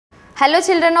Hello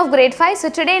children of grade 5. So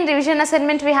today in revision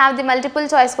assignment we have the multiple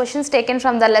choice questions taken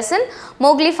from the lesson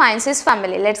Mowgli Finds His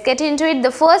Family. Let's get into it. The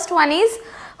first one is,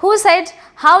 who said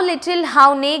how little,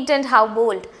 how naked and how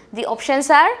bold? The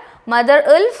options are Mother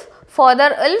Wolf,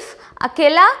 Father Wolf,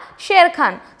 Akela, Sher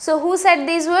Khan. So who said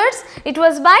these words? It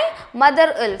was by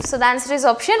Mother Wolf. So the answer is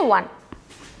option 1.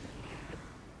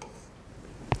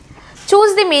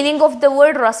 Choose the meaning of the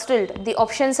word rustled. The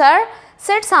options are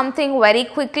said something very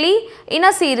quickly, in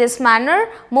a serious manner,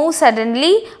 move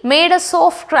suddenly, made a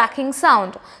soft cracking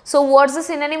sound. So what's the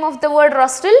synonym of the word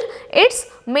rustled? It's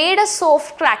made a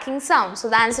soft cracking sound. So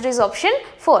the answer is option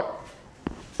 4.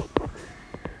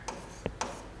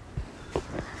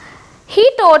 He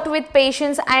taught with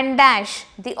patience and dash.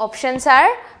 The options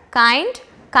are kind,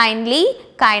 kindly,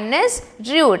 kindness,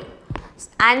 rude.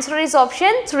 Answer is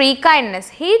option 3, kindness.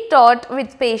 He taught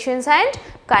with patience and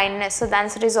kindness. So the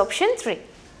answer is option 3.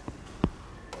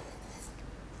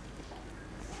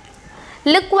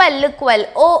 Look well,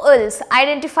 oh else.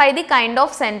 Identify the kind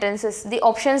of sentences. The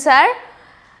options are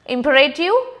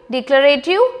imperative,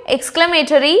 declarative,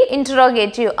 exclamatory,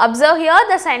 interrogative. Observe here,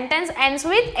 the sentence ends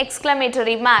with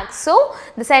exclamatory marks. So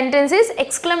the sentence is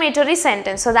exclamatory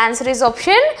sentence. So the answer is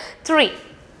option 3.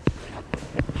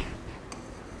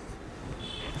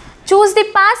 Choose the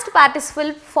past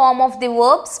participle form of the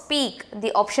verb speak.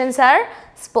 The options are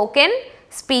spoken,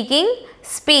 speaking,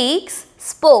 speaks,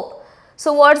 spoke.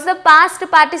 So what's the past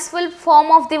participle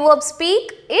form of the verb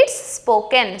speak? It's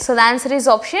spoken. So the answer is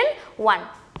option 1.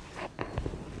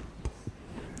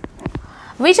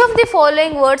 Which of the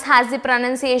following words has the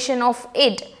pronunciation of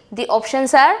id? The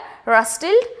options are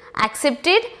rustled,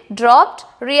 accepted, dropped,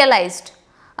 realized.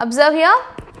 Observe here,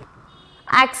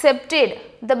 accepted.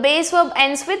 The base verb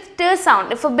ends with t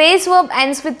sound. If a base verb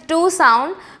ends with to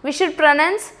sound, we should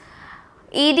pronounce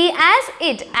ed as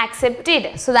it,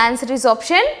 accepted. So the answer is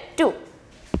option 2.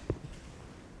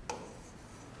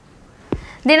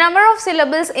 The number of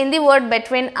syllables in the word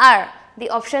between are.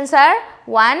 The options are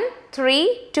 1,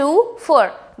 3, 2,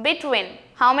 4. Between.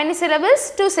 How many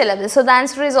syllables? 2 syllables. So the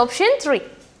answer is option 3.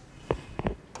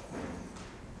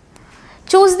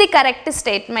 Choose the correct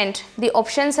statement. The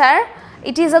options are,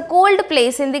 it is a cold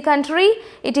place in the country.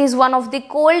 It is one of the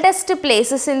coldest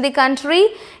places in the country.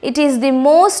 It is the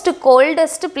most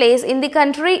coldest place in the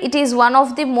country. It is one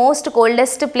of the most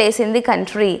coldest place in the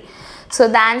country. So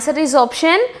the answer is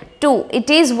option 2. It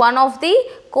is one of the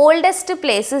coldest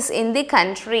places in the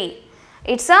country.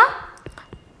 It's a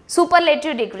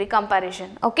superlative degree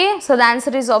comparison. Okay. So the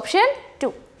answer is option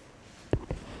 2.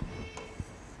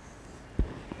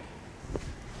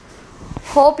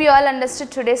 Hope you all understood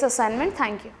today's assignment.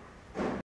 Thank you.